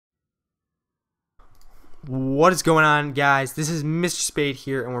What is going on, guys? This is Mr. Spade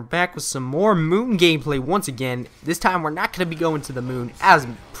here, and we're back with some more moon gameplay once again. This time we're not going to be going to the moon, as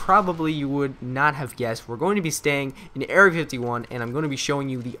probably you would not have guessed. We're going to be staying in Area 51, and I'm going to be showing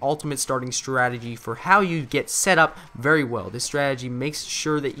you the ultimate starting strategy for how you get set up very well. This strategy makes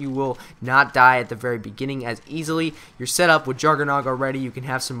sure that you will not die at the very beginning as easily. You're set up with Juggernog already. You can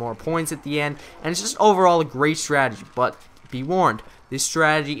have some more points at the end, and it's just overall a great strategy. But be warned, this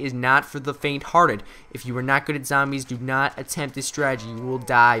strategy is not for the faint-hearted. If you are not good at zombies, do not attempt this strategy. You will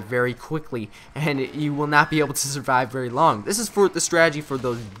die very quickly, and you will not be able to survive very long. This is for the strategy for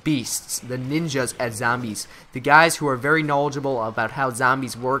those beasts, the ninjas at zombies, the guys who are very knowledgeable about how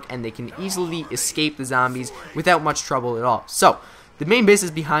zombies work, and they can easily escape the zombies without much trouble at all. So, the main basis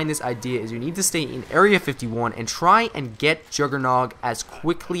behind this idea is you need to stay in Area 51 and try and get Juggernog as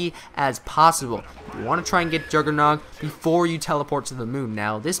quickly as possible. You want to try and get Juggernog before you teleport to the moon.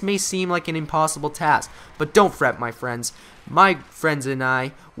 Now, this may seem like an impossible task, but don't fret, my friends. My friends and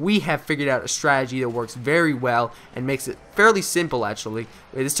I, we have figured out a strategy that works very well and makes it fairly simple, actually.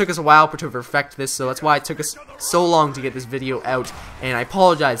 This took us a while to perfect this, so that's why it took us so long to get this video out. And I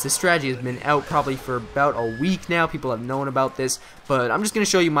apologize, this strategy has been out probably for about a week now. People have known about this, but I'm just going to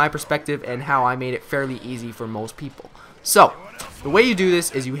show you my perspective and how I made it fairly easy for most people. So, the way you do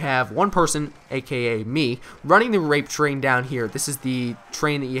this is you have one person, aka me, running the rape train down here. This is the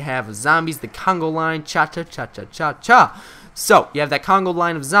train that you have of zombies, the Congo line, cha-cha-cha-cha-cha-cha. So, you have that Congo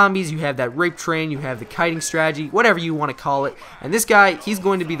line of zombies, you have that rape train, you have the kiting strategy, whatever you want to call it. And this guy, he's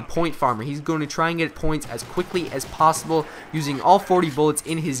going to be the point farmer. He's going to try and get points as quickly as possible, using all 40 bullets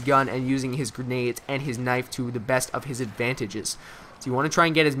in his gun and using his grenades and his knife to the best of his advantages. So you want to try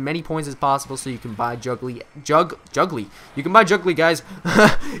and get as many points as possible so you can buy Juggly. You can buy Juggly, guys.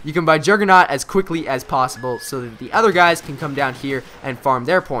 You can buy Juggernaut as quickly as possible so that the other guys can come down here and farm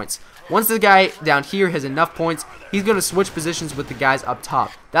their points. Once the guy down here has enough points, he's going to switch positions with the guys up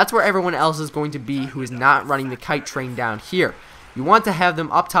top. That's where everyone else is going to be who is not running the kite train down here. You want to have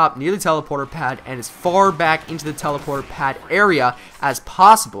them up top near the teleporter pad and as far back into the teleporter pad area as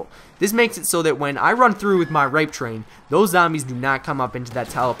possible. This makes it so that when I run through with my rape train, those zombies do not come up into that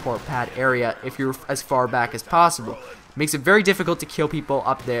teleport pad area if you're as far back as possible. It makes it very difficult to kill people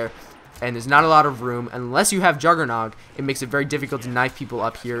up there, and there's not a lot of room. Unless you have Juggernog, it makes it very difficult to knife people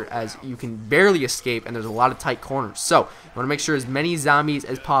up here as you can barely escape and there's a lot of tight corners. So, you want to make sure as many zombies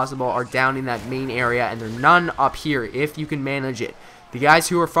as possible are down in that main area and there are none up here if you can manage it. The guys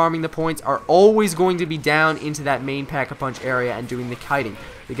who are farming the points are always going to be down into that main pack-a-punch area and doing the kiting.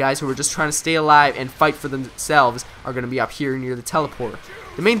 The guys who are just trying to stay alive and fight for themselves are going to be up here near the teleporter.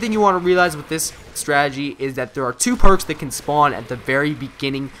 The main thing you want to realize with this strategy is that there are two perks that can spawn at the very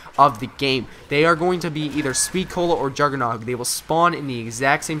beginning of the game. They are going to be either Speed Cola or Juggernog. They will spawn in the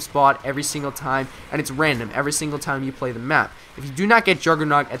exact same spot every single time, and it's random every single time you play the map. If you do not get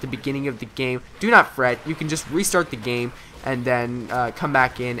Juggernog at the beginning of the game, do not fret. You can just restart the game and then come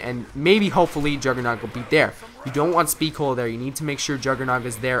back in, and maybe hopefully Juggernog will be there. You don't want Speed Cola there. You need to make sure Juggernog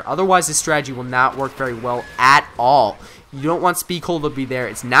is there. Otherwise, this strategy will not work very well at all. You don't want Speed Cola to be there.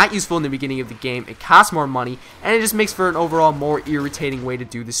 It's not useful in the beginning of the game. It costs more money, and it just makes for an overall more irritating way to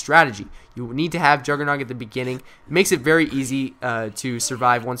do the strategy. You need to have Juggernog at the beginning. It makes it very easy to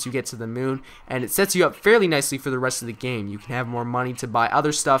survive once you get to the moon, and it sets you up fairly nicely for the rest of the game. You can have more money to buy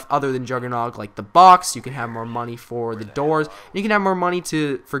other stuff other than Juggernog, like the box. You can have more money for the doors. And you can have more money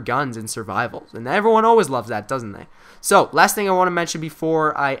for guns and survival. And everyone always loves that, doesn't they? So, last thing I want to mention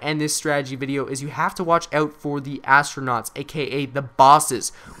before I end this strategy video is you have to watch out for the astronauts, aka the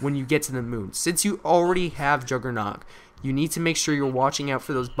bosses, when you get to the moon. Since you already have Juggernog, you need to make sure you're watching out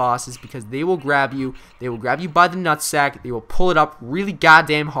for those bosses because they will grab you. They will grab you by the nutsack. They will pull it up really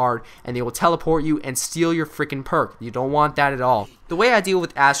goddamn hard, and they will teleport you and steal your freaking perk. You don't want that at all. The way I deal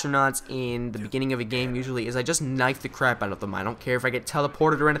with astronauts in the beginning of a game usually is I just knife the crap out of them. I don't care if I get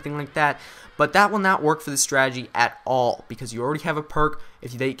teleported or anything like that, but that will not work for the strategy at all because you already have a perk.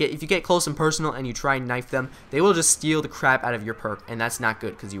 If you get close and personal and you try and knife them, they will just steal the crap out of your perk, and that's not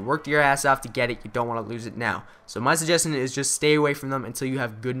good because you worked your ass off to get it. You don't want to lose it now. So my suggestion is just stay away from them until you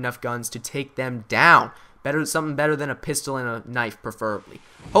have good enough guns to take them down. Something better than a pistol and a knife, preferably.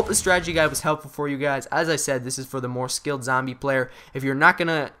 Hope the strategy guide was helpful for you guys. As I said, this is for the more skilled zombie player. If you're not going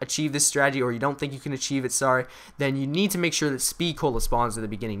to achieve this strategy, or you don't think you can achieve it, then you need to make sure that Speed Cola spawns at the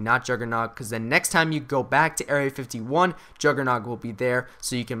beginning, not Juggernog, because then next time you go back to Area 51, Juggernog will be there,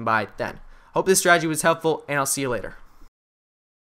 so you can buy it then. Hope this strategy was helpful, and I'll see you later.